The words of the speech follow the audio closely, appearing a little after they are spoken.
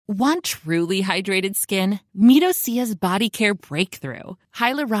Want truly hydrated skin? Meet Osea's Body Care Breakthrough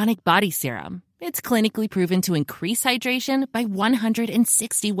Hyaluronic Body Serum. It's clinically proven to increase hydration by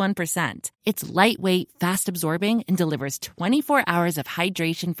 161%. It's lightweight, fast-absorbing, and delivers 24 hours of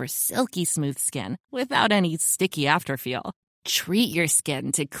hydration for silky smooth skin without any sticky afterfeel. Treat your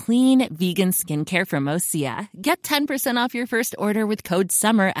skin to clean, vegan skincare from Osea. Get 10% off your first order with code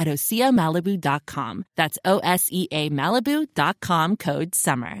SUMMER at OseaMalibu.com. That's OSEA Malibu.com, code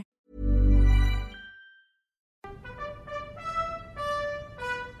SUMMER.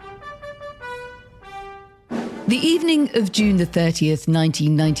 The evening of June the 30th,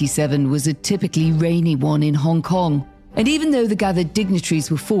 1997 was a typically rainy one in Hong Kong. And even though the gathered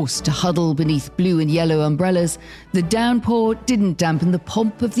dignitaries were forced to huddle beneath blue and yellow umbrellas, the downpour didn't dampen the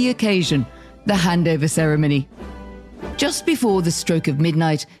pomp of the occasion, the handover ceremony. Just before the stroke of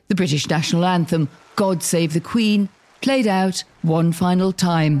midnight, the British national anthem, God Save the Queen, played out one final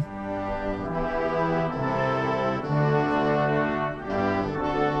time.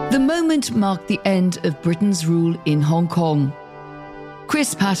 The moment marked the end of Britain's rule in Hong Kong.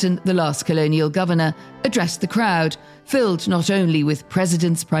 Chris Patten, the last colonial governor, addressed the crowd, filled not only with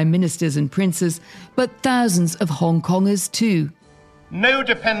presidents, prime ministers and princes, but thousands of Hong Kongers too. No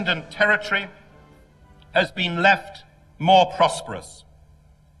dependent territory has been left more prosperous.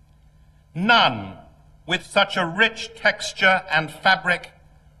 None with such a rich texture and fabric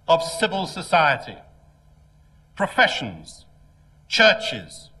of civil society, professions,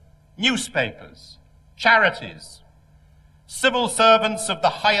 churches, newspapers, charities, civil servants of the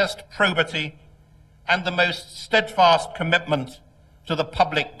highest probity and the most steadfast commitment to the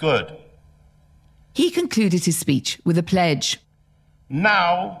public good. He concluded his speech with a pledge.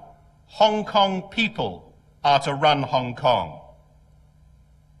 Now, Hong Kong people are to run Hong Kong.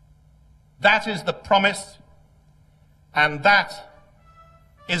 That is the promise, and that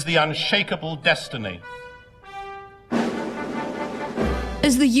is the unshakable destiny.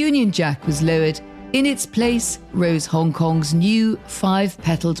 As the Union Jack was lowered, in its place rose Hong Kong's new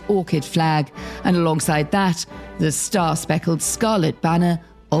 5-petalled orchid flag, and alongside that, the star-speckled scarlet banner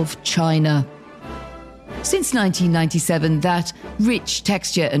of China. Since 1997, that rich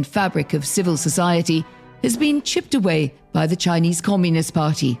texture and fabric of civil society has been chipped away by the Chinese Communist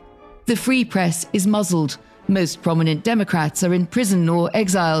Party. The free press is muzzled, most prominent Democrats are in prison or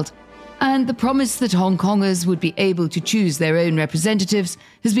exiled, and the promise that Hong Kongers would be able to choose their own representatives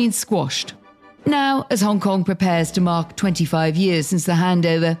has been squashed. Now, as Hong Kong prepares to mark 25 years since the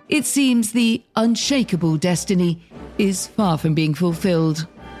handover, it seems the unshakable destiny is far from being fulfilled.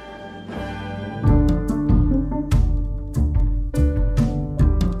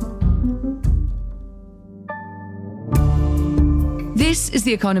 This is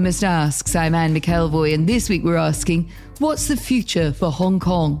The Economist Asks. I'm Anne McElvoy, and this week we're asking, what's the future for Hong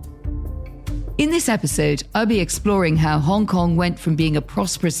Kong? In this episode, I'll be exploring how Hong Kong went from being a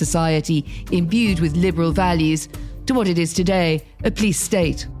prosperous society imbued with liberal values to what it is today, a police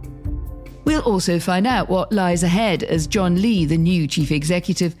state. We'll also find out what lies ahead as John Lee, the new chief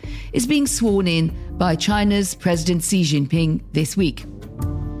executive, is being sworn in by China's President Xi Jinping this week.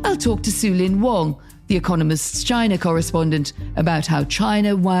 I'll talk to Su Lin Wong, The Economist's China correspondent, about how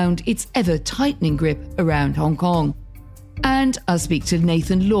China wound its ever-tightening grip around Hong Kong. And I'll speak to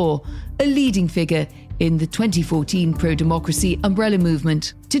Nathan Law, a leading figure in the 2014 pro-democracy umbrella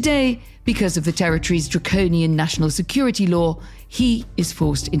movement. Today, because of the territory's draconian national security law, he is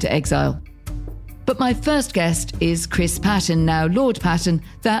forced into exile. But my first guest is Chris Patten, now Lord Patten,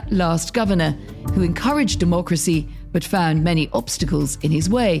 that last governor, who encouraged democracy but found many obstacles in his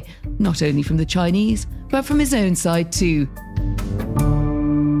way, not only from the Chinese, but from his own side too.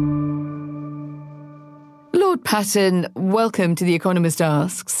 Lord Patten, welcome to The Economist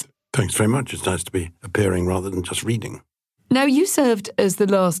Asks. Thanks very much. It's nice to be appearing rather than just reading. Now, you served as the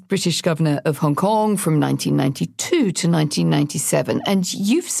last British governor of Hong Kong from 1992 to 1997, and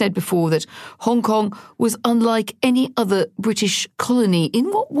you've said before that Hong Kong was unlike any other British colony.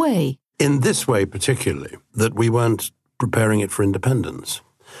 In what way? In this way particularly, that we weren't preparing it for independence,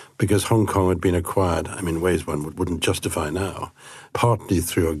 because Hong Kong had been acquired, in ways one wouldn't justify now, partly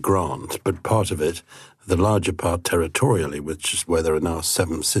through a grant, but part of it, the larger part territorially, which is where there are now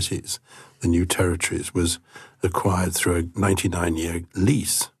 7 cities, the new territories, was acquired through a 99-year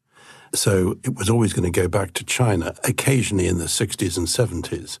lease. So it was always going to go back to China. Occasionally in the 60s and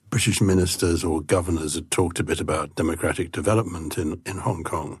 70s, British ministers or governors had talked a bit about democratic development in Hong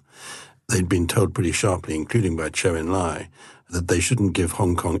Kong. They'd been told pretty sharply, including by Zhou Enlai, that they shouldn't give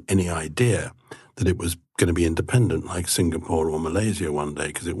Hong Kong any idea that it was going to be independent like Singapore or Malaysia one day,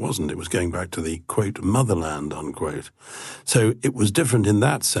 because it wasn't. It was going back to the, quote, motherland, unquote. So it was different in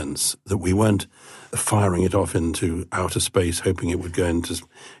that sense, that we weren't firing it off into outer space, hoping it would go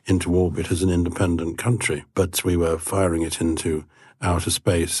into orbit as an independent country, but we were firing it into outer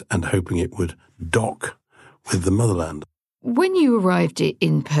space and hoping it would dock with the motherland. When you arrived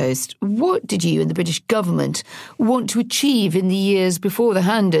in post, what did you and the British government want to achieve in the years before the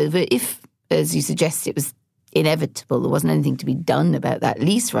handover? If, as you suggest, it was inevitable, there wasn't anything to be done about that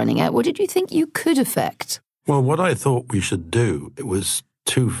lease running out, what did you think you could affect? Well, what I thought we should do, it was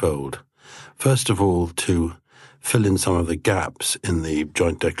twofold. First of all, to fill in some of the gaps in the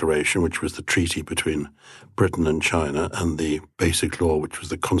joint declaration, which was the treaty between Britain and China, and the basic law, which was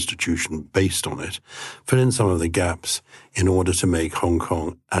the constitution based on it, fill in some of the gaps in order to make Hong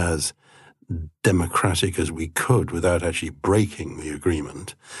Kong as democratic as we could without actually breaking the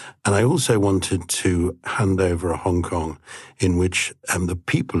agreement. And I also wanted to hand over a Hong Kong in which the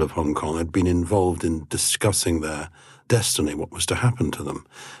people of Hong Kong had been involved in discussing their destiny, what was to happen to them.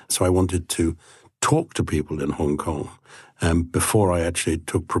 So I wanted to talk to people in Hong Kong before I actually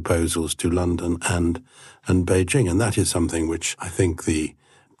took proposals to London and Beijing. And that is something which I think the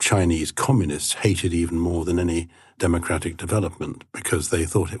Chinese communists hated even more than any democratic development, because they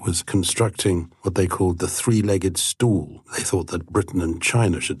thought it was constructing what they called the three-legged stool. They thought that Britain and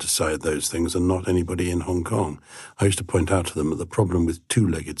China should decide those things and not anybody in Hong Kong. I used to point out to them that the problem with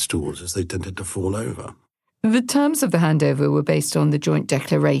two-legged stools is they tended to fall over. The terms of the handover were based on the Joint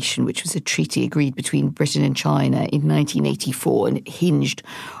Declaration, which was a treaty agreed between Britain and China in 1984, and it hinged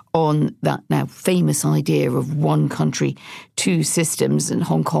on that now famous idea of one country, two systems, and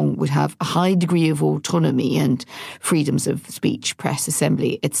Hong Kong would have a high degree of autonomy and freedoms of speech, press,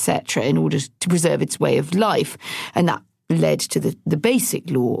 assembly, etc., in order to preserve its way of life. And that led to the basic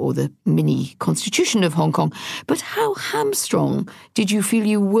law, or the mini constitution of Hong Kong. But how hamstrung did you feel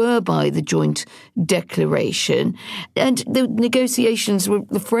you were by the joint declaration? And the negotiations,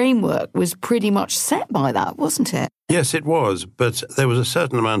 the framework was pretty much set by that, wasn't it? Yes, it was, but there was a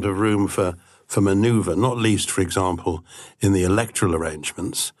certain amount of room for manoeuvre, not least, for example, in the electoral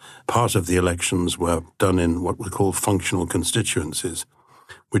arrangements. Part of the elections were done in what we call functional constituencies,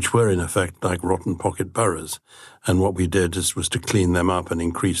 which were in effect like rotten pocket boroughs. And what we did was to clean them up and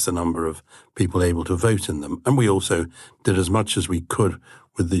increase the number of people able to vote in them. And we also did as much as we could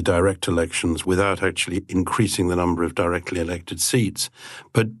with the direct elections without actually increasing the number of directly elected seats.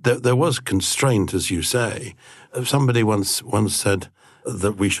 But there was constraint, as you say. Somebody once said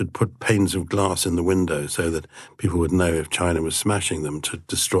that we should put panes of glass in the window so that people would know if China was smashing them to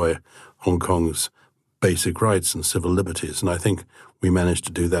destroy Hong Kong's basic rights and civil liberties. And I think we managed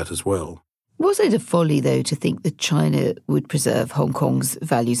to do that as well. Was it a folly, though, to think that China would preserve Hong Kong's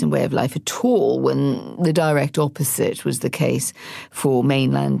values and way of life at all, when the direct opposite was the case for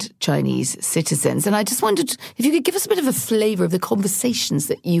mainland Chinese citizens? And I just wondered if you could give us a bit of a flavour of the conversations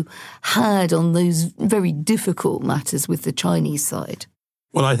that you had on those very difficult matters with the Chinese side.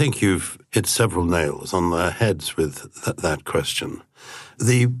 Well, I think you've hit several nails on their heads with that question.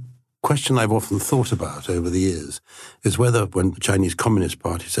 The question I've often thought about over the years is whether, when the Chinese Communist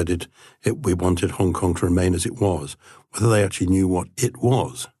Party said we wanted Hong Kong to remain as it was, whether they actually knew what it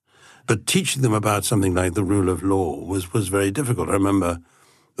was. But teaching them about something like the rule of law was very difficult. I remember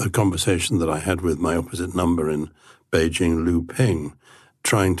the conversation that I had with my opposite number in Beijing, Liu Ping,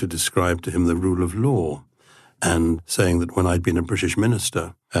 trying to describe to him the rule of law, and saying that when I'd been a British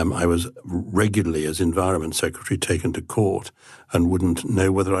minister, I was regularly, as Environment Secretary, taken to court and wouldn't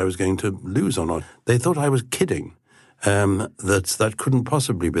know whether I was going to lose or not. They thought I was kidding, that couldn't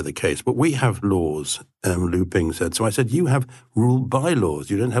possibly be the case. But we have laws, Liu Ping said. So I said, you have rule by laws.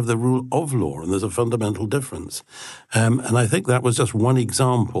 You don't have the rule of law, and there's a fundamental difference. And I think that was just one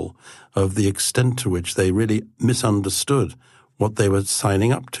example of the extent to which they really misunderstood what they were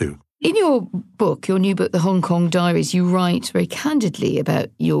signing up to. In your book, your new book, The Hong Kong Diaries, you write very candidly about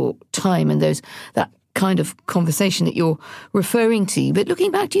your time and that kind of conversation that you're referring to. But looking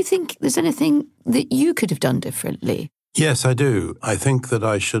back, do you think there's anything that you could have done differently? Yes, I do. I think that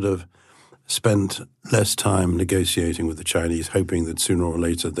I should have spent less time negotiating with the Chinese, hoping that sooner or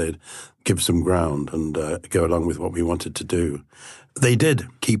later they'd give some ground and go along with what we wanted to do. They did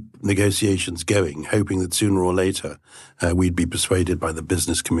keep negotiations going, hoping that sooner or later we'd be persuaded by the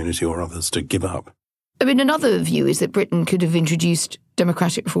business community or others to give up. I mean, another view is that Britain could have introduced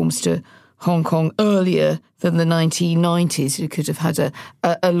democratic reforms to Hong Kong earlier than the 1990s. It could have had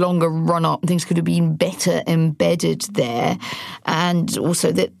a longer run-up. Things could have been better embedded there. And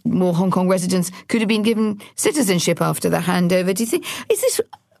also that more Hong Kong residents could have been given citizenship after the handover. Do you think, is this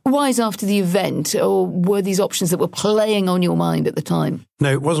wise after the event, or were these options that were playing on your mind at the time?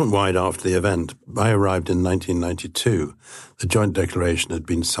 No, it wasn't wide after the event. I arrived in 1992. The joint declaration had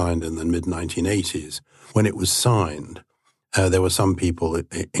been signed in the mid-1980s. When it was signed, there were some people,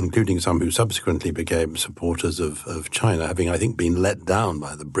 including some who subsequently became supporters of China, having, I think, been let down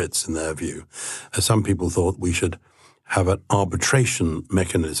by the Brits in their view. Some people thought we should have an arbitration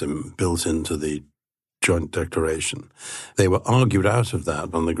mechanism built into the joint declaration. They were argued out of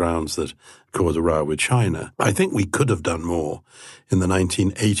that on the grounds that caused a row with China. I think we could have done more in the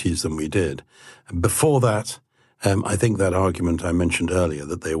 1980s than we did. Before that, I think that argument I mentioned earlier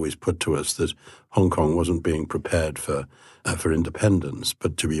that they always put to us that Hong Kong wasn't being prepared for independence,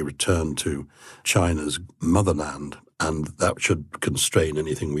 but to be returned to China's motherland, and that should constrain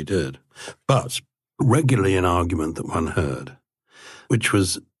anything we did. But regularly an argument that one heard, which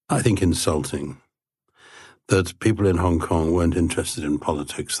was, I think, insulting, that people in Hong Kong weren't interested in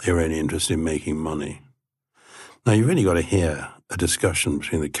politics, they were only interested in making money. Now, you've only got to hear a discussion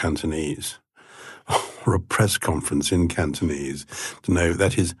between the Cantonese or a press conference in Cantonese to know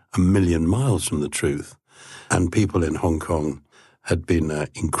that is a million miles from the truth. And people in Hong Kong had been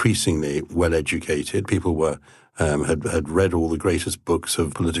increasingly well-educated. People were had read all the greatest books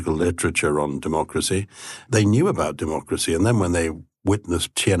of political literature on democracy. They knew about democracy, and then when they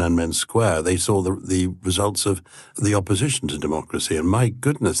witnessed Tiananmen Square, they saw the results of the opposition to democracy, and my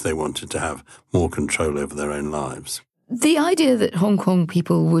goodness, they wanted to have more control over their own lives. The idea that Hong Kong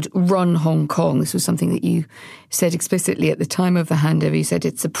people would run Hong Kong, this was something that you said explicitly at the time of the handover. You said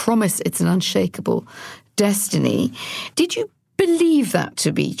it's a promise, it's an unshakable destiny. Did you believe that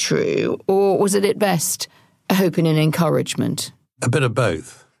to be true, or was it at best a hope and an encouragement? A bit of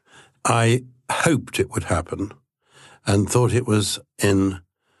both. I hoped it would happen and thought it was in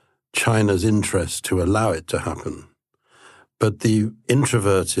China's interest to allow it to happen. But the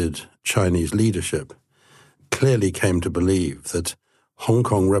introverted Chinese leadership clearly came to believe that Hong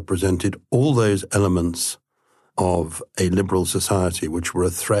Kong represented all those elements of a liberal society which were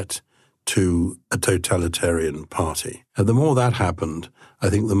a threat to a totalitarian party. And the more that happened, I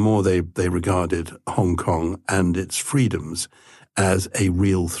think the more they regarded Hong Kong and its freedoms as a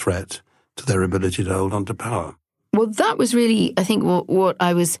real threat to their ability to hold on to power. Well, that was really, I think, what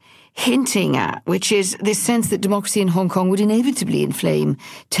I was hinting at, which is this sense that democracy in Hong Kong would inevitably inflame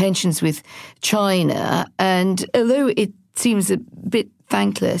tensions with China. And although it seems a bit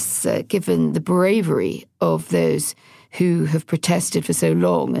thankless, given the bravery of those who have protested for so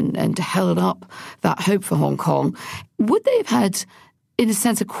long and held up that hope for Hong Kong, would they have had, in a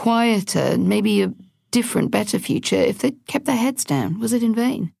sense, a quieter and maybe a different, better future if they'd kept their heads down? Was it in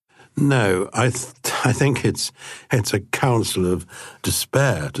vain? No, I think it's a counsel of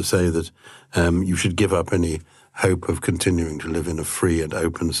despair to say that you should give up any hope of continuing to live in a free and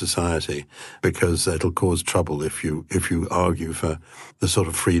open society, because it'll cause trouble if you argue for the sort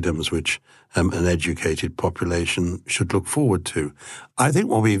of freedoms which an educated population should look forward to. I think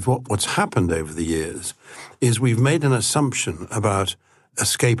what's happened over the years is we've made an assumption about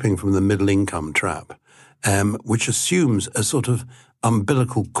escaping from the middle income trap, which assumes a sort of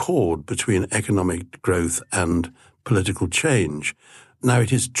umbilical cord between economic growth and political change. Now,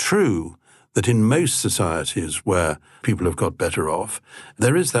 it is true that in most societies where people have got better off,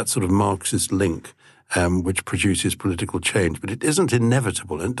 there is that sort of Marxist link which produces political change, but it isn't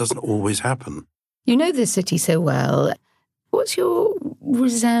inevitable and it doesn't always happen. You know the city so well. What's your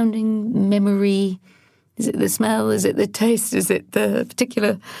resounding memory? Is it the smell? Is it the taste? Is it the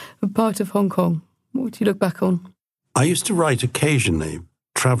particular part of Hong Kong? What do you look back on? I used to write occasionally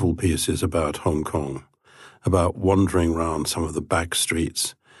travel pieces about Hong Kong, about wandering around some of the back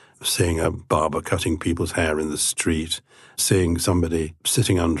streets, seeing a barber cutting people's hair in the street, seeing somebody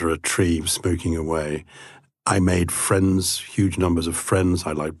sitting under a tree smoking away. I made friends, huge numbers of friends.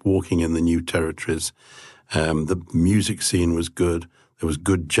 I liked walking in the new territories. The music scene was good. There was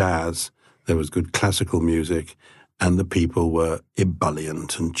good jazz. There was good classical music. And the people were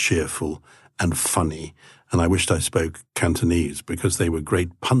ebullient and cheerful and funny. And I wished I spoke Cantonese because they were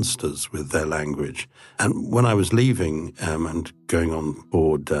great punsters with their language. And when I was leaving and going on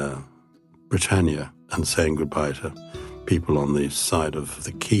board Britannia and saying goodbye to people on the side of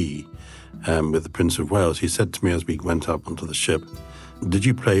the quay with the Prince of Wales, he said to me as we went up onto the ship, "Did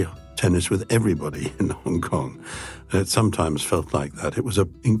you play tennis with everybody in Hong Kong?" And it sometimes felt like that. It was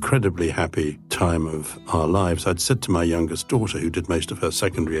an incredibly happy time of our lives. I'd said to my youngest daughter, who did most of her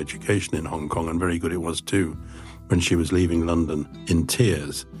secondary education in Hong Kong, and very good it was too, when she was leaving London in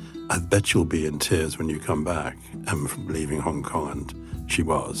tears, "I bet you'll be in tears when you come back," from leaving Hong Kong, and she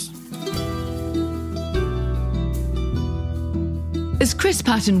was. As Chris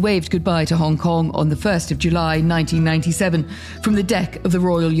Patten waved goodbye to Hong Kong on the 1st of July 1997 from the deck of the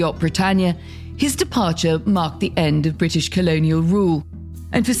Royal Yacht Britannia, his departure marked the end of British colonial rule.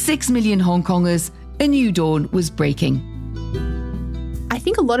 And for 6 million Hong Kongers, a new dawn was breaking. I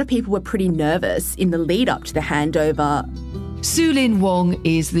think a lot of people were pretty nervous in the lead up to the handover. Su Lin Wong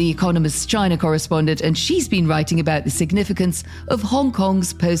is the Economist's China correspondent, and she's been writing about the significance of Hong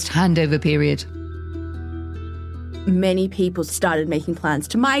Kong's post-handover period. Many people started making plans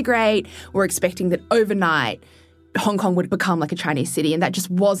to migrate, were expecting that overnight Hong Kong would become like a Chinese city, and that just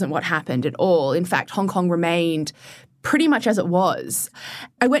wasn't what happened at all. In fact, Hong Kong remained pretty much as it was.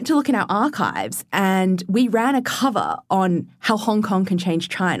 I went to look in our archives and we ran a cover on how Hong Kong can change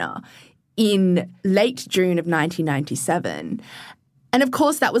China in late June of 1997. And of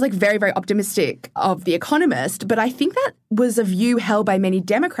course, that was like very, very optimistic of The Economist. But I think that was a view held by many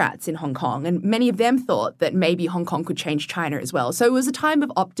Democrats in Hong Kong. And many of them thought that maybe Hong Kong could change China as well. So it was a time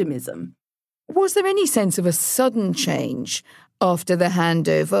of optimism. Was there any sense of a sudden change after the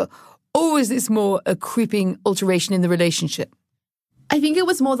handover? Or was this more a creeping alteration in the relationship? I think it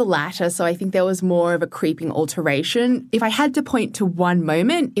was more the latter. So I think there was more of a creeping alteration. If I had to point to one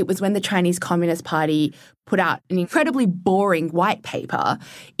moment, it was when the Chinese Communist Party put out an incredibly boring white paper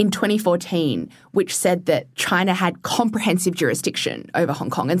in 2014, which said that China had comprehensive jurisdiction over Hong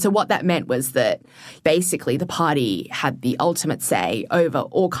Kong. And so what that meant was that basically the party had the ultimate say over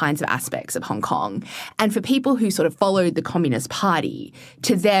all kinds of aspects of Hong Kong. And for people who sort of followed the Communist Party,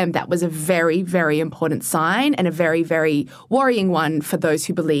 to them that was a very, very important sign and a very, very worrying one for those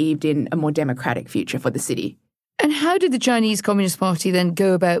who believed in a more democratic future for the city. And how did the Chinese Communist Party then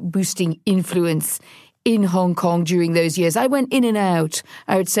go about boosting influence in Hong Kong during those years? I went in and out,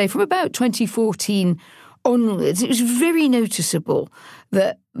 I would say, from about 2014 onwards. It was very noticeable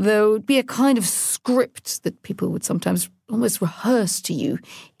that there would be a kind of script that people would sometimes almost rehearse to you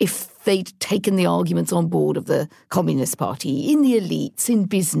if they'd taken the arguments on board of the Communist Party, in the elites, in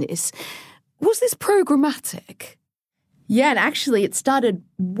business. Was this programmatic? Yeah, and actually it started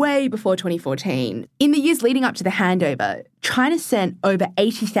way before 2014. In the years leading up to the handover, China sent over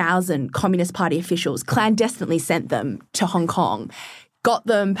 80,000 Communist Party officials, clandestinely sent them to Hong Kong, got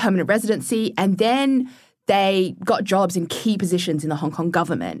them permanent residency, and then they got jobs in key positions in the Hong Kong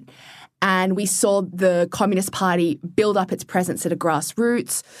government. And we saw the Communist Party build up its presence at a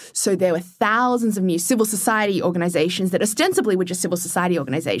grassroots. So there were thousands of new civil society organizations that ostensibly were just civil society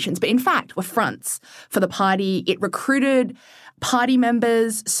organizations, but in fact were fronts for the party. It recruited party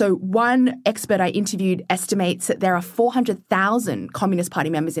members. So one expert I interviewed estimates that there are 400,000 Communist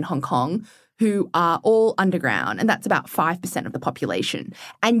Party members in Hong Kong who are all underground, and that's about 5% of the population.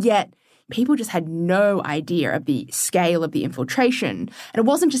 And yet people just had no idea of the scale of the infiltration. And it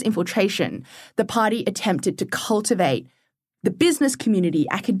wasn't just infiltration. The party attempted to cultivate the business community,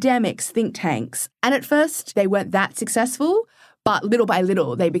 academics, think tanks. And at first, they weren't that successful, but little by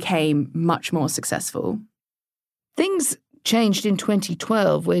little, they became much more successful. Things changed in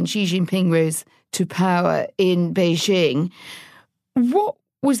 2012 when Xi Jinping rose to power in Beijing. What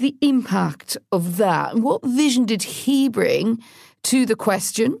was the impact of that? What vision did he bring to the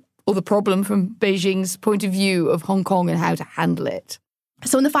question or the problem from Beijing's point of view of Hong Kong and how to handle it?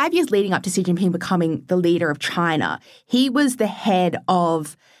 So in the 5 years leading up to Xi Jinping becoming the leader of China, he was the head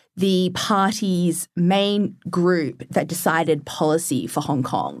of the party's main group that decided policy for Hong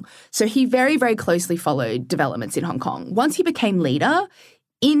Kong. So he very, very closely followed developments in Hong Kong. Once he became leader,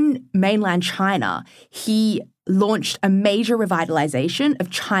 in mainland China, he launched a major revitalization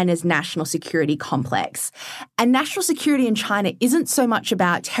of China's national security complex. And national security in China isn't so much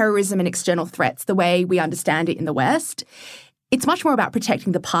about terrorism and external threats the way we understand it in the West. It's much more about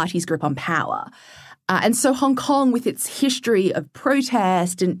protecting the party's grip on power. And so Hong Kong, with its history of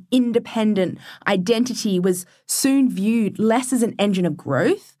protest and independent identity, was soon viewed less as an engine of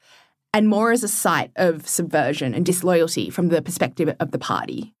growth and more as a site of subversion and disloyalty from the perspective of the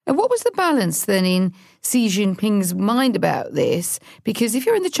party. And what was the balance then in Xi Jinping's mind about this? Because if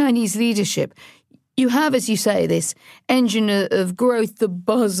you're in the Chinese leadership, you have, as you say, this engine of growth, the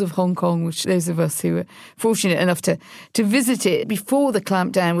buzz of Hong Kong, which those of us who were fortunate enough to visit it before the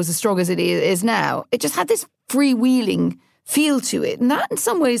clampdown was as strong as it is now. It just had this freewheeling feel to it. And that in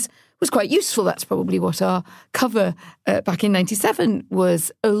some ways was quite useful. That's probably what our cover back in 97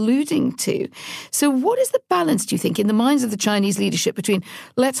 was alluding to. So what is the balance, do you think, in the minds of the Chinese leadership between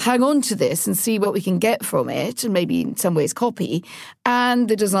let's hang on to this and see what we can get from it and maybe in some ways copy, and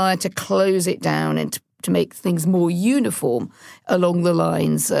the desire to close it down and to make things more uniform along the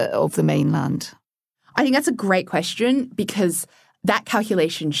lines of the mainland? I think that's a great question because that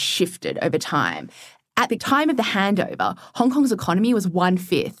calculation shifted over time. At the time of the handover, Hong Kong's economy was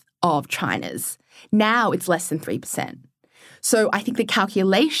 1/5 of China's. Now it's less than 3%. So I think the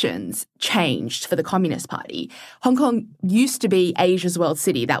calculations changed for the Communist Party. Hong Kong used to be Asia's world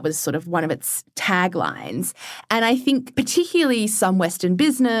city. That was sort of one of its taglines. And I think particularly some Western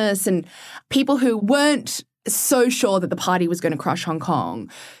business and people who weren't so sure that the party was going to crush Hong Kong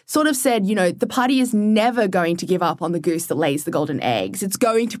sort of said, the party is never going to give up on the goose that lays the golden eggs. It's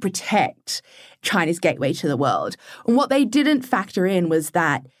going to protect China's gateway to the world. And what they didn't factor in was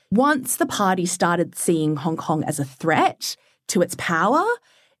that once the party started seeing Hong Kong as a threat to its power,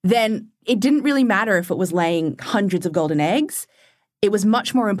 then it didn't really matter if it was laying hundreds of golden eggs. It was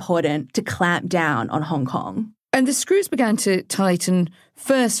much more important to clamp down on Hong Kong. And the screws began to tighten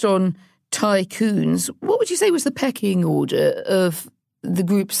first on tycoons. What would you say was the pecking order of the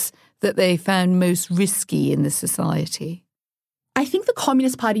groups that they found most risky in the society? I think the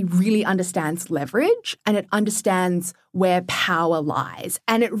Communist Party really understands leverage and it understands where power lies.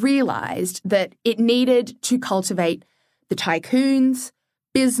 And it realised that it needed to cultivate the tycoons,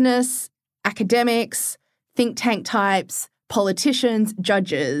 business, academics, think tank types, politicians,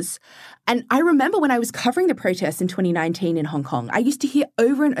 judges. And I remember when I was covering the protests in 2019 in Hong Kong, I used to hear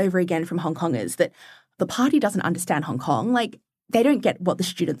over and over again from Hong Kongers that the party doesn't understand Hong Kong. They don't get what the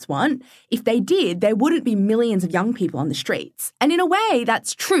students want. If they did, there wouldn't be millions of young people on the streets. And in a way,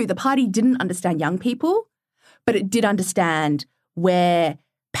 that's true. The party didn't understand young people, but it did understand where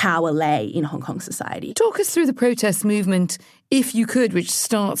power lay in Hong Kong society. Talk us through the protest movement, if you could, which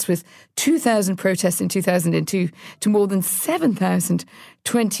starts with 2,000 protests in 2002 to more than 7,000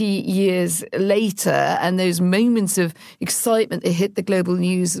 20 years later, and those moments of excitement that hit the global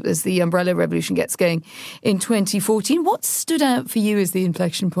news as the umbrella revolution gets going in 2014. What stood out for you as the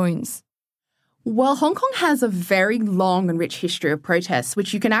inflection points? Well, Hong Kong has a very long and rich history of protests,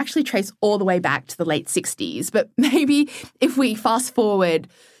 which you can actually trace all the way back to the late 60s. But maybe if we fast forward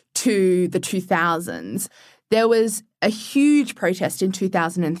to the 2000s, there was a huge protest in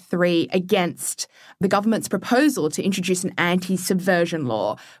 2003 against the government's proposal to introduce an anti-subversion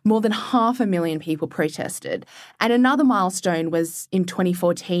law. More than 500,000 people protested. And another milestone was in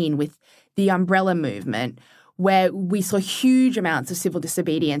 2014 with the umbrella movement, where we saw huge amounts of civil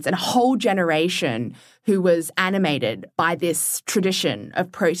disobedience and a whole generation who was animated by this tradition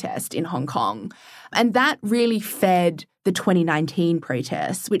of protest in Hong Kong. And that really fed the 2019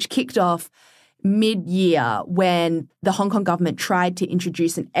 protests, which kicked off mid-year when the Hong Kong government tried to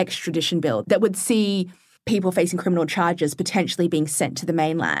introduce an extradition bill that would see people facing criminal charges potentially being sent to the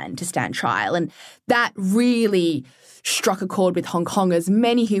mainland to stand trial. And that really struck a chord with Hong Kongers,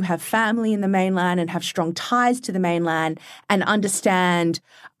 many who have family in the mainland and have strong ties to the mainland and understand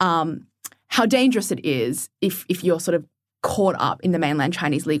how dangerous it is if you're sort of caught up in the mainland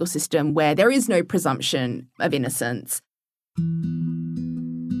Chinese legal system where there is no presumption of innocence.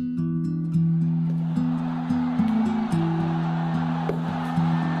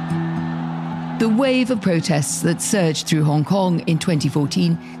 The wave of protests that surged through Hong Kong in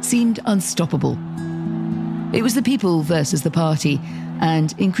 2014 seemed unstoppable. It was the people versus the party,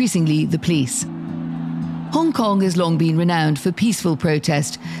 and increasingly the police. Hong Kong has long been renowned for peaceful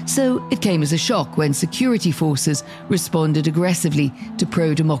protest, so it came as a shock when security forces responded aggressively to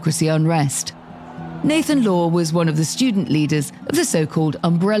pro-democracy unrest. Nathan Law was one of the student leaders of the so-called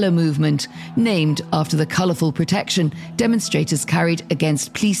Umbrella Movement, named after the colourful protection demonstrators carried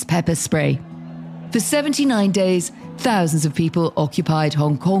against police pepper spray. For 79 days, thousands of people occupied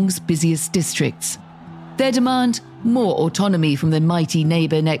Hong Kong's busiest districts. Their demand, more autonomy from the mighty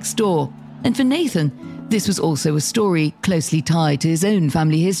neighbour next door. And for Nathan, this was also a story closely tied to his own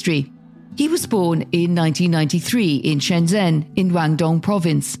family history. He was born in 1993 in Shenzhen in Guangdong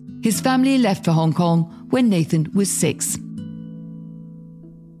province. His family left for Hong Kong when Nathan was 6.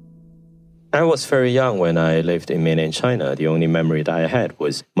 I was very young when I lived in mainland China. The only memory that I had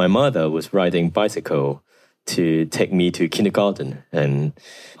was my mother was riding bicycle to take me to kindergarten. And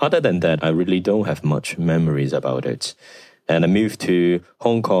other than that, I really don't have much memories about it. And I moved to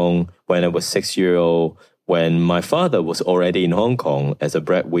Hong Kong when I was 6 years old, when my father was already in Hong Kong as a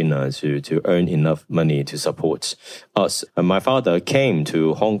breadwinner to earn enough money to support us. And my father came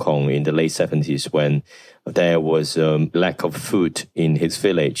to Hong Kong in the late 70s when there was lack of food in his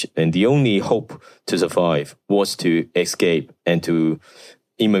village. And the only hope to survive was to escape and to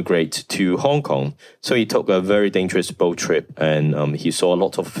immigrate to Hong Kong. So he took a very dangerous boat trip and he saw a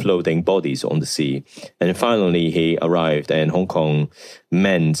lot of floating bodies on the sea. And finally he arrived and Hong Kong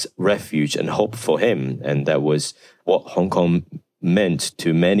meant refuge and hope for him. And that was what Hong Kong meant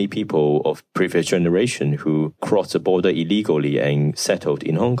to many people of previous generation who crossed the border illegally and settled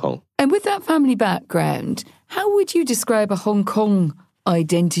in Hong Kong. And with that family background, how would you describe a Hong Kong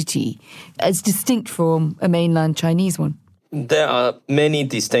identity as distinct from a mainland Chinese one? There are many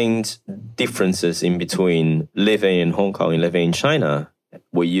distinct differences in between living in Hong Kong and living in China.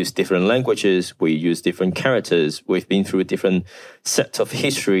 We use different languages, we use different characters, we've been through different sets of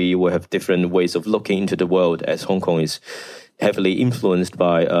history, we have different ways of looking into the world, as Hong Kong is heavily influenced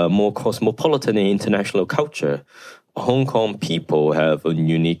by a more cosmopolitan and international culture. Hong Kong people have a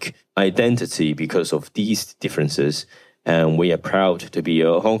unique identity because of these differences, and we are proud to be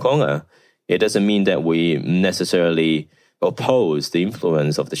a Hong Konger. It doesn't mean that we necessarily oppose the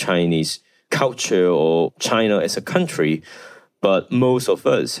influence of the Chinese culture or China as a country, but most of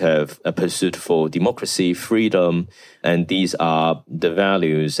us have a pursuit for democracy, freedom, and these are the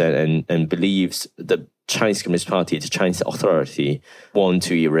values and beliefs the Chinese Communist Party, the Chinese authority, want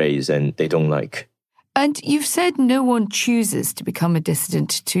to erase and they don't like. And you've said no one chooses to become a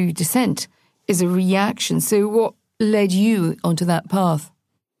dissident. To dissent is a reaction. So what led you onto that path?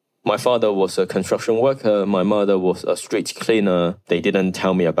 My father was a construction worker. My mother was a street cleaner. They didn't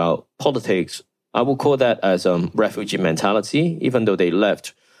tell me about politics. I would call that as refugee mentality, even though they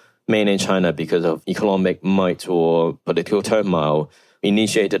left mainland China because of economic might or political turmoil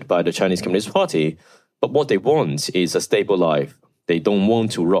initiated by the Chinese Communist Party. But what they want is a stable life. They don't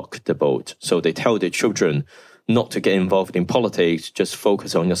want to rock the boat. So they tell their children not to get involved in politics, just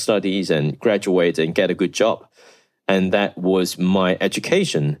focus on your studies and graduate and get a good job. And that was my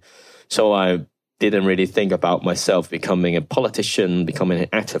education. So I didn't really think about myself becoming a politician, becoming an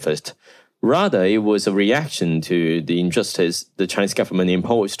activist. Rather, it was a reaction to the injustice the Chinese government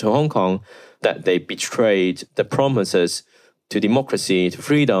imposed to Hong Kong, that they betrayed the promises to democracy, to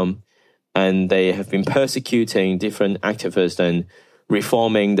freedom, and they have been persecuting different activists and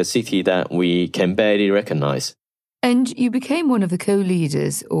reforming the city that we can barely recognize. And you became one of the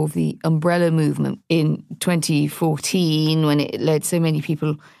co-leaders of the Umbrella Movement in 2014 when it led so many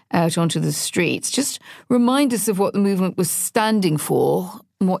people out onto the streets. Just remind us of what the movement was standing for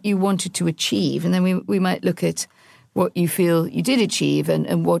and what you wanted to achieve, and then we might look at what you feel you did achieve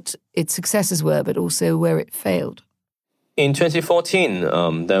and what its successes were, but also where it failed. In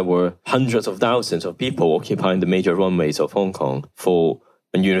 2014, there were hundreds of thousands of people occupying the major runways of Hong Kong for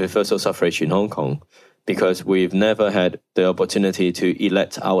a universal suffrage in Hong Kong, because we've never had the opportunity to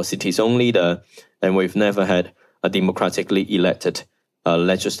elect our city's own leader, and we've never had a democratically elected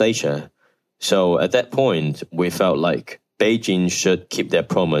legislature. So at that point, we felt like Beijing should keep their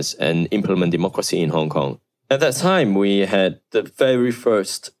promise and implement democracy in Hong Kong. At that time, we had the very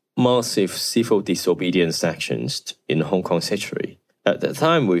first massive civil disobedience actions in Hong Kong's history. At that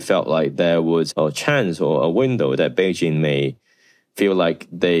time, we felt like there was a chance or a window that Beijing may feel like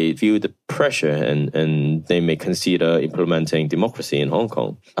they feel the pressure and they may consider implementing democracy in Hong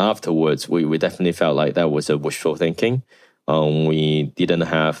Kong. Afterwards, we definitely felt like that was a wishful thinking. We didn't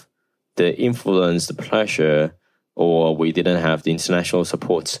have the influence, the pressure, or we didn't have the international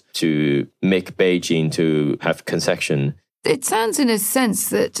support to make Beijing to have concession. It sounds in a sense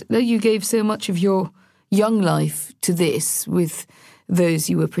that though you gave so much of your young life to this with those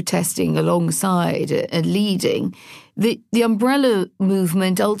you were protesting alongside and leading, the Umbrella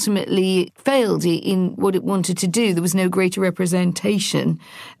Movement ultimately failed in what it wanted to do. There was no greater representation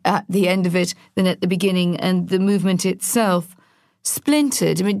at the end of it than at the beginning, and the movement itself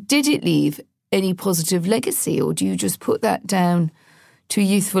splintered. I mean, did it leave any positive legacy, or do you just put that down to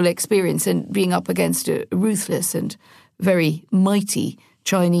youthful experience and being up against a ruthless and very mighty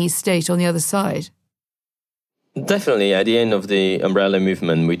Chinese state on the other side? Definitely, at the end of the Umbrella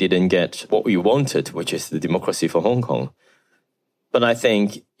Movement, we didn't get what we wanted, which is the democracy for Hong Kong. But I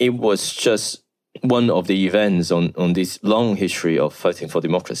think it was just one of the events on this long history of fighting for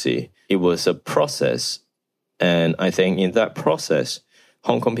democracy. It was a process, and I think in that process,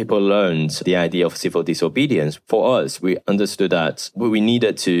 Hong Kong people learned the idea of civil disobedience. For us, we understood that we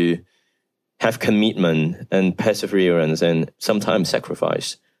needed to have commitment and perseverance and sometimes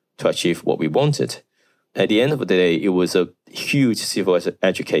sacrifice to achieve what we wanted. At the end of the day, it was a huge civil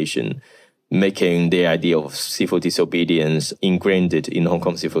education, making the idea of civil disobedience ingrained in Hong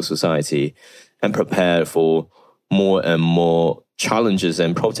Kong civil society and prepare for more and more challenges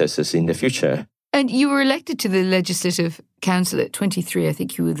and protests in the future. And you were elected to the Legislative Council at 23. I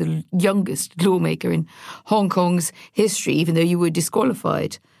think you were the youngest lawmaker in Hong Kong's history, even though you were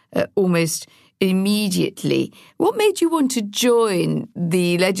disqualified almost immediately. What made you want to join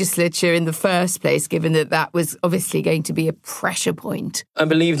the legislature in the first place, given that that was obviously going to be a pressure point? I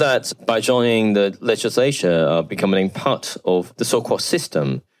believe that by joining the legislature, becoming part of the so-called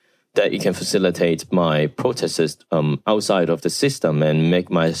system, that it can facilitate my protests outside of the system and make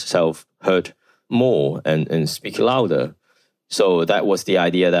myself heard more and speak louder. So that was the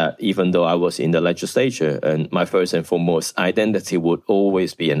idea that even though I was in the legislature, and my first and foremost identity would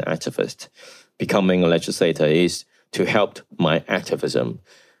always be an activist, becoming a legislator is to help my activism.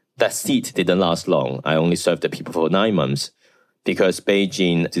 That seat didn't last long. I only served the people for 9 months because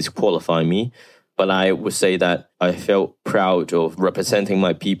Beijing disqualified me. But I would say that I felt proud of representing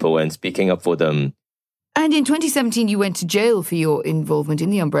my people and speaking up for them. And in 2017, you went to jail for your involvement in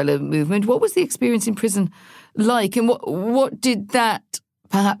the Umbrella Movement. What was the experience in prison like? And what did that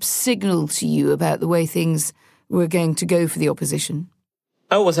perhaps signal to you about the way things were going to go for the opposition?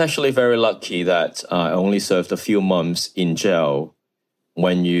 I was actually very lucky that I only served a few months in jail.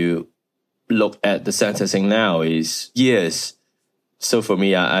 When you look at the sentencing now, is years. So for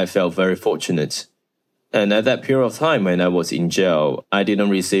me, I felt very fortunate. And at that period of time when I was in jail, I didn't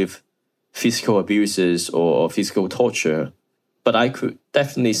receive physical abuses or physical torture. But I could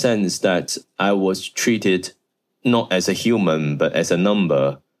definitely sense that I was treated not as a human, but as a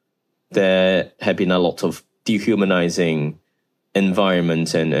number. There had been a lot of dehumanizing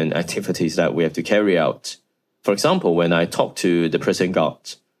environment and activities that we have to carry out. For example, when I talked to the prison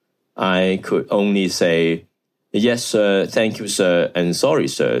guard, I could only say, "Yes, sir, thank you, sir, and sorry,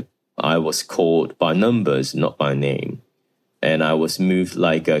 sir." I was called by numbers, not by name. And I was moved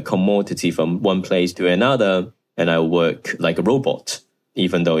like a commodity from one place to another, and I worked like a robot,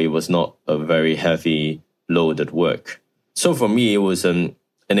 even though it was not a very heavy, loaded work. So for me, it was an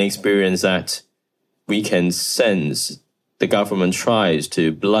experience that we can sense the government tries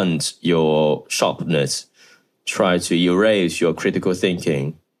to blunt your sharpness, try to erase your critical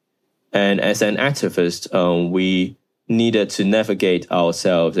thinking. And as an activist, we needed to navigate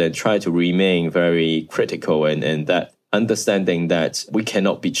ourselves and try to remain very critical and that understanding that we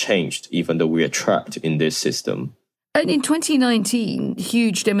cannot be changed even though we are trapped in this system. And in 2019,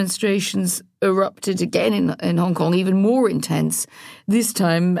 huge demonstrations erupted again in Hong Kong, even more intense, this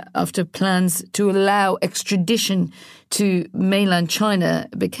time after plans to allow extradition to mainland China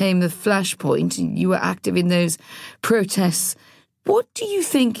became the flashpoint. You were active in those protests. What do you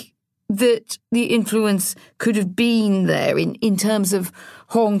think that the influence could have been there in terms of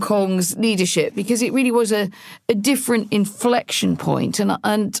Hong Kong's leadership? Because it really was a different inflection point.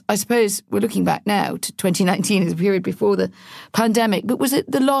 And I suppose we're looking back now to 2019 as a period before the pandemic. But was it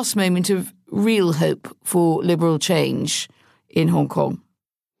the last moment of real hope for liberal change in Hong Kong?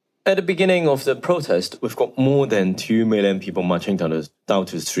 At the beginning of the protest, we've got more than 2 million people marching down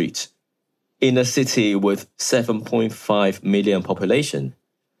to the streets in a city with 7.5 million population.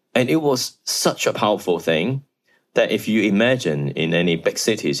 And it was such a powerful thing that if you imagine in any big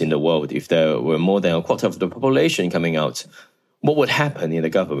cities in the world, if there were more than a quarter of the population coming out, what would happen in the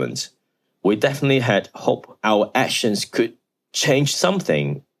government? We definitely had hope our actions could change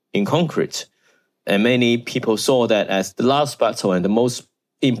something in concrete. And many people saw that as the last battle and the most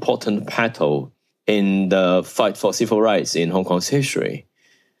important battle in the fight for civil rights in Hong Kong's history.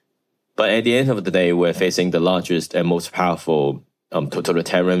 But at the end of the day, we're facing the largest and most powerful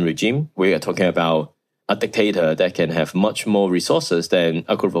totalitarian regime. We are talking about a dictator that can have much more resources than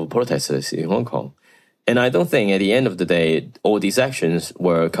a group of protesters in Hong Kong. And I don't think at the end of the day, all these actions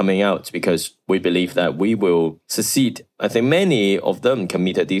were coming out because we believe that we will succeed. I think many of them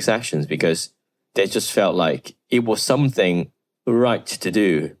committed these actions because they just felt like it was something right to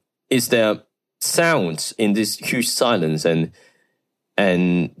do. Is there sounds in this huge silence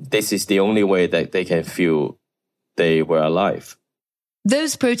and this is the only way that they can feel they were alive.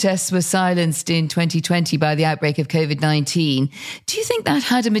 Those protests were silenced in 2020 by the outbreak of COVID-19. Do you think that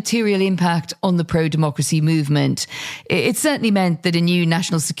had a material impact on the pro-democracy movement? It certainly meant that a new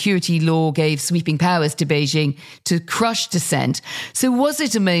national security law gave sweeping powers to Beijing to crush dissent. So was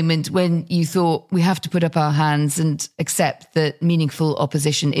it a moment when you thought we have to put up our hands and accept that meaningful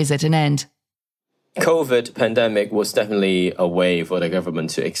opposition is at an end? COVID pandemic was definitely a way for the government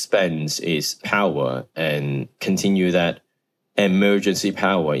to expand its power and continue that emergency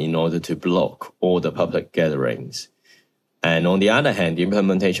power in order to block all the public gatherings. And on the other hand, the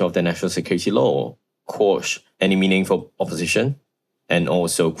implementation of the national security law quashed any meaningful opposition and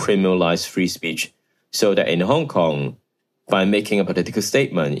also criminalized free speech so that in Hong Kong, by making a political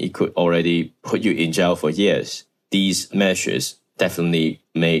statement, it could already put you in jail for years. These measures definitely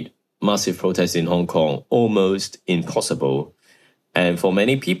made massive protests in Hong Kong almost impossible. And for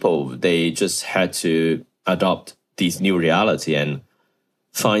many people, they just had to adopt this new reality and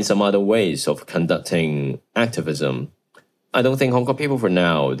find some other ways of conducting activism. I don't think Hong Kong people for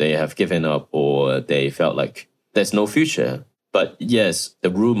now, they have given up or they felt like there's no future. But yes, the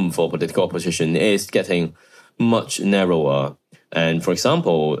room for political opposition is getting much narrower. And for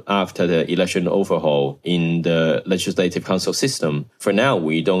example, after the election overhaul in the legislative council system, for now,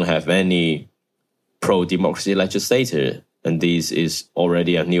 we don't have any pro-democracy legislator. And this is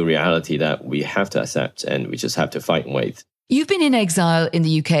already a new reality that we have to accept and we just have to fight with. You've been in exile in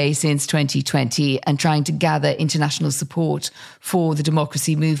the UK since 2020 and trying to gather international support for the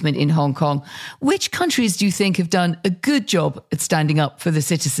democracy movement in Hong Kong. Which countries do you think have done a good job at standing up for the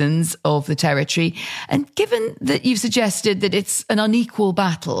citizens of the territory? And given that you've suggested that it's an unequal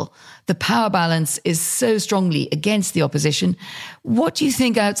battle, the power balance is so strongly against the opposition, what do you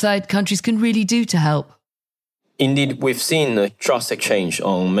think outside countries can really do to help? Indeed, we've seen a drastic change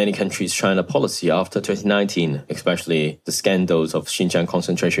on many countries' China policy after 2019, especially the scandals of Xinjiang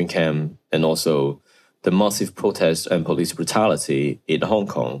concentration camp and also the massive protests and police brutality in Hong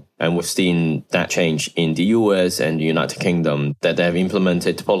Kong. And we've seen that change in the US and the United Kingdom, that they have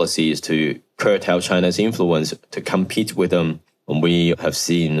implemented policies to curtail China's influence to compete with them. And we have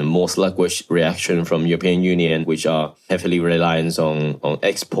seen a more sluggish reaction from European Union, which are heavily reliant on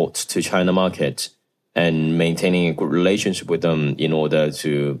export to China market, and maintaining a good relationship with them in order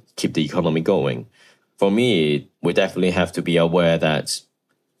to keep the economy going. For me, we definitely have to be aware that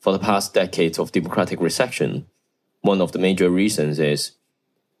for the past decades of democratic recession, one of the major reasons is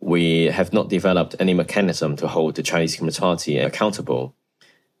we have not developed any mechanism to hold the Chinese Communist Party accountable.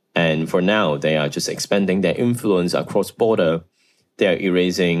 And for now, they are just expanding their influence across border. They are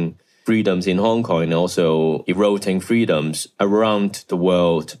erasing freedoms in Hong Kong and also eroding freedoms around the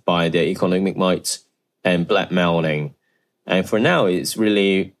world by their economic might and blackmailing. And for now, it's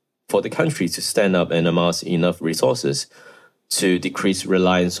really for the country to stand up and amass enough resources to decrease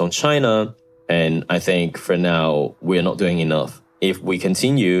reliance on China. And I think for now, we're not doing enough. If we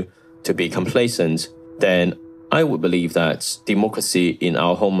continue to be complacent, then I would believe that democracy in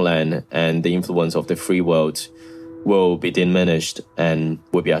our homeland and the influence of the free world will be diminished and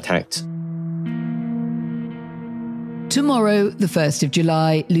will be attacked. Tomorrow, the 1st of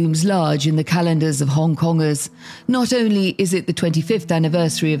July, looms large in the calendars of Hong Kongers. Not only is it the 25th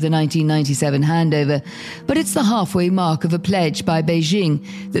anniversary of the 1997 handover, but it's the halfway mark of a pledge by Beijing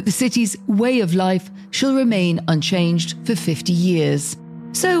that the city's way of life shall remain unchanged for 50 years.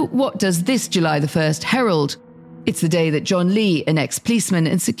 So what does this July the 1st herald? It's the day that John Lee, an ex-policeman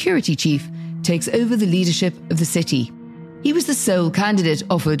and security chief, takes over the leadership of the city. He was the sole candidate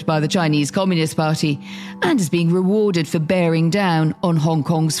offered by the Chinese Communist Party and is being rewarded for bearing down on Hong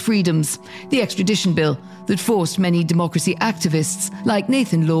Kong's freedoms, the extradition bill that forced many democracy activists like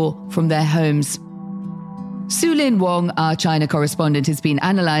Nathan Law from their homes. Su Lin Wong, our China correspondent, has been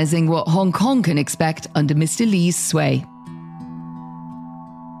analysing what Hong Kong can expect under Mr. Lee's sway.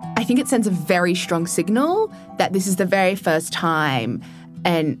 I think it sends a very strong signal that this is the very first time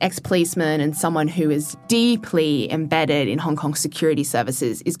an ex-policeman and someone who is deeply embedded in Hong Kong security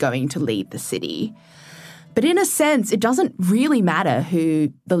services is going to lead the city. But in a sense, it doesn't really matter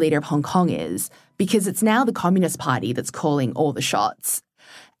who the leader of Hong Kong is, because it's now the Communist Party that's calling all the shots.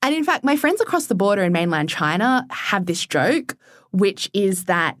 And in fact, my friends across the border in mainland China have this joke, which is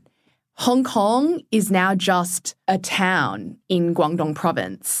that Hong Kong is now just a town in Guangdong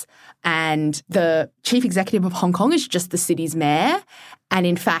province, and the chief executive of Hong Kong is just the city's mayor. And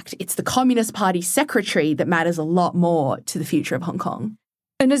in fact, it's the Communist Party secretary that matters a lot more to the future of Hong Kong.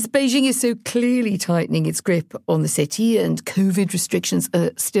 And as Beijing is so clearly tightening its grip on the city and COVID restrictions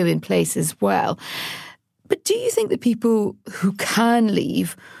are still in place as well, but do you think that people who can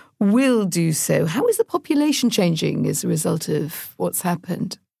leave will do so? How is the population changing as a result of what's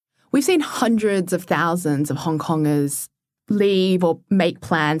happened? We've seen hundreds of thousands of Hong Kongers leave or make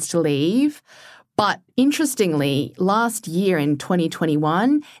plans to leave. But interestingly, last year in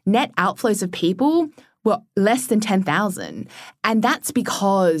 2021, net outflows of people were less than 10,000. And that's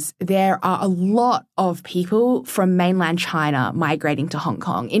because there are a lot of people from mainland China migrating to Hong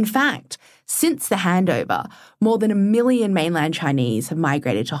Kong. In fact, since the handover, more than 1 million mainland Chinese have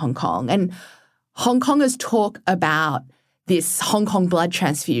migrated to Hong Kong. And Hong Kongers talk about this Hong Kong blood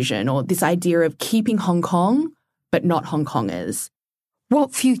transfusion, or this idea of keeping Hong Kong, but not Hong Kongers.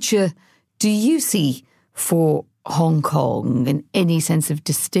 What future do you see for Hong Kong and any sense of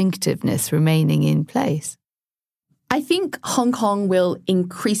distinctiveness remaining in place? I think Hong Kong will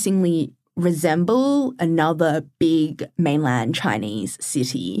increasingly resemble another big mainland Chinese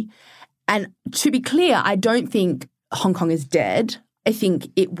city. And to be clear, I don't think Hong Kong is dead. I think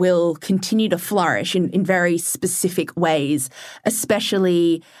it will continue to flourish in very specific ways,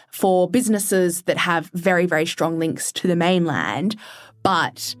 especially for businesses that have very, very strong links to the mainland.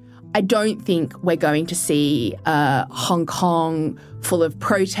 But I don't think we're going to see Hong Kong full of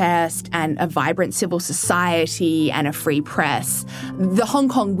protest and a vibrant civil society and a free press. The Hong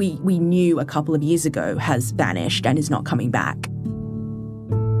Kong we knew a couple of years ago has vanished and is not coming back.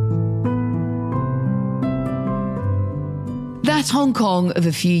 That Hong Kong of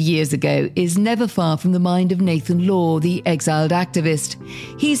a few years ago is never far from the mind of Nathan Law, the exiled activist.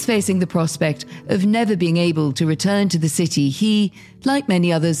 He's facing the prospect of never being able to return to the city he, like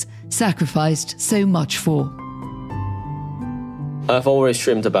many others, sacrificed so much for. I've always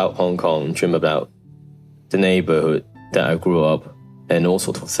dreamed about Hong Kong, dreamed about the neighborhood that I grew up and all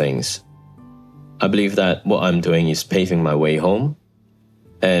sorts of things. I believe that what I'm doing is paving my way home,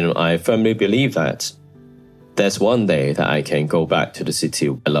 and I firmly believe that there's one day that I can go back to the city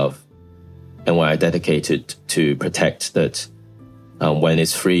I love and where I dedicated to protect that when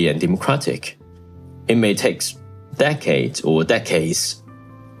it's free and democratic. It may take decades,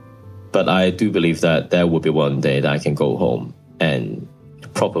 but I do believe that there will be one day that I can go home and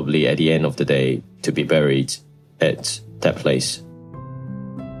probably at the end of the day to be buried at that place.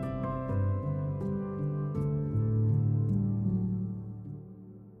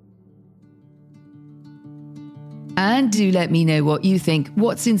 And do let me know what you think,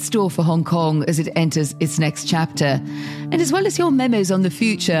 what's in store for Hong Kong as it enters its next chapter. And as well as your memos on the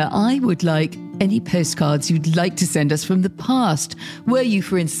future, I would like any postcards you'd like to send us from the past. Were you,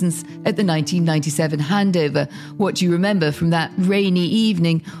 for instance, at the 1997 handover? What do you remember from that rainy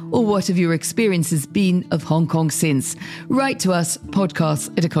evening? Or what have your experiences been of Hong Kong since? Write to us,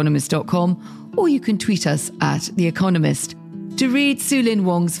 podcasts@economist.com, or you can tweet us at The Economist. To read Su Lin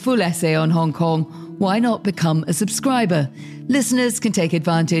Wong's full essay on Hong Kong, why not become a subscriber? Listeners can take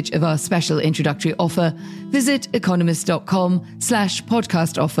advantage of our special introductory offer. Visit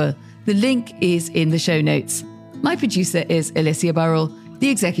economist.com/podcast offer. The link is in the show notes. My producer is Alicia Burrell, the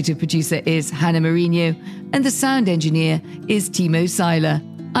executive producer is Hannah Mourinho, and the sound engineer is Timo Seiler.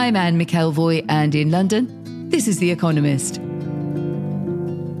 I'm Anne McElvoy, and in London, this is The Economist.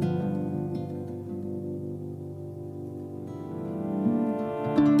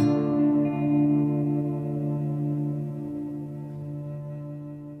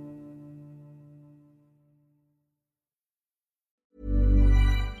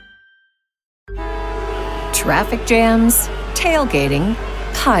 Traffic jams, tailgating,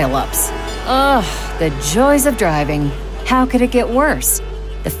 pile-ups. Ugh, the joys of driving. How could it get worse?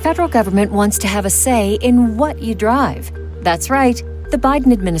 The federal government wants to have a say in what you drive. That's right. The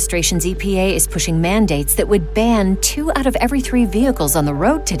Biden administration's EPA is pushing mandates that would ban 2 out of every 3 vehicles on the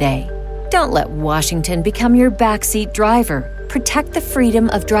road today. Don't let Washington become your backseat driver. Protect the freedom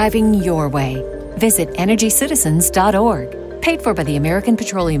of driving your way. Visit EnergyCitizens.org. Paid for by the American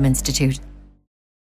Petroleum Institute.